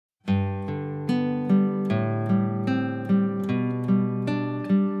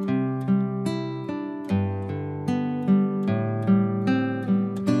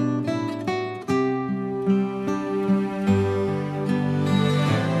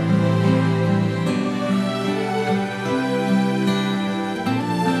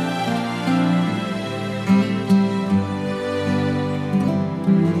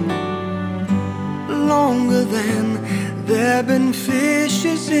been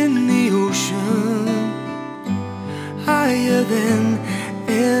fishes in the ocean, higher than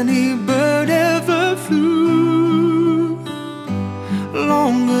any bird ever flew,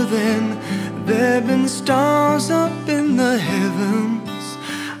 longer than there've been stars up in the heavens.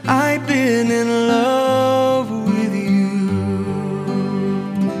 I've been in love with you.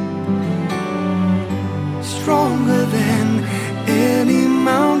 Stronger than any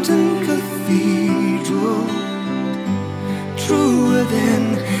mountain cathedral, truer than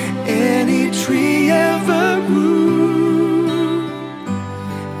any tree ever grew,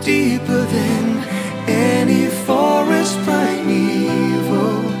 deeper than any forest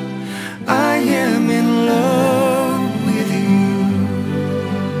primeval. I am in love with you.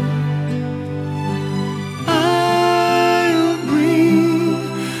 I'll bring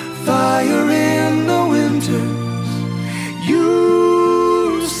fire in the winters,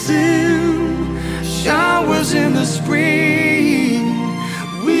 you'll send showers in the spring.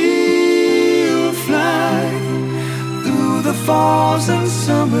 We'll fly through the falls and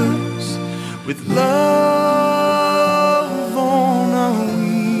summers with love on our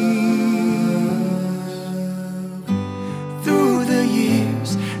wings. Through the years,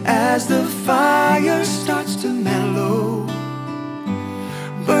 as the fire starts to mellow,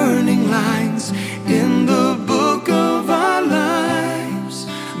 burning lines in the book of our lives,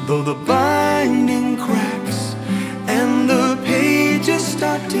 though the binding cracks and the pages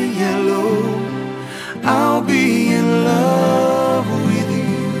start to yellow, I'll be in love with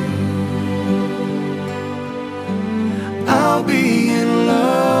you. I'll be in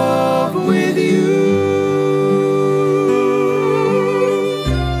love with you.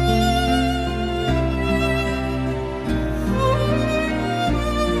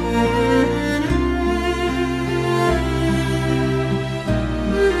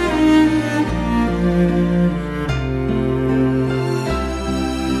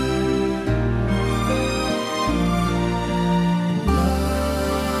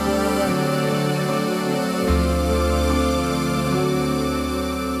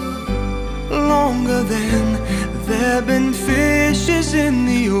 Longer than there've been fishes in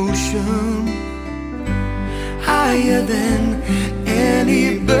the ocean, higher than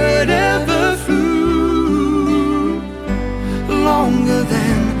any bird ever flew, longer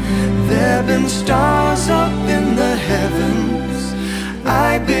than there've been stars up in the heavens.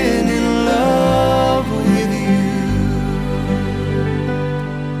 I've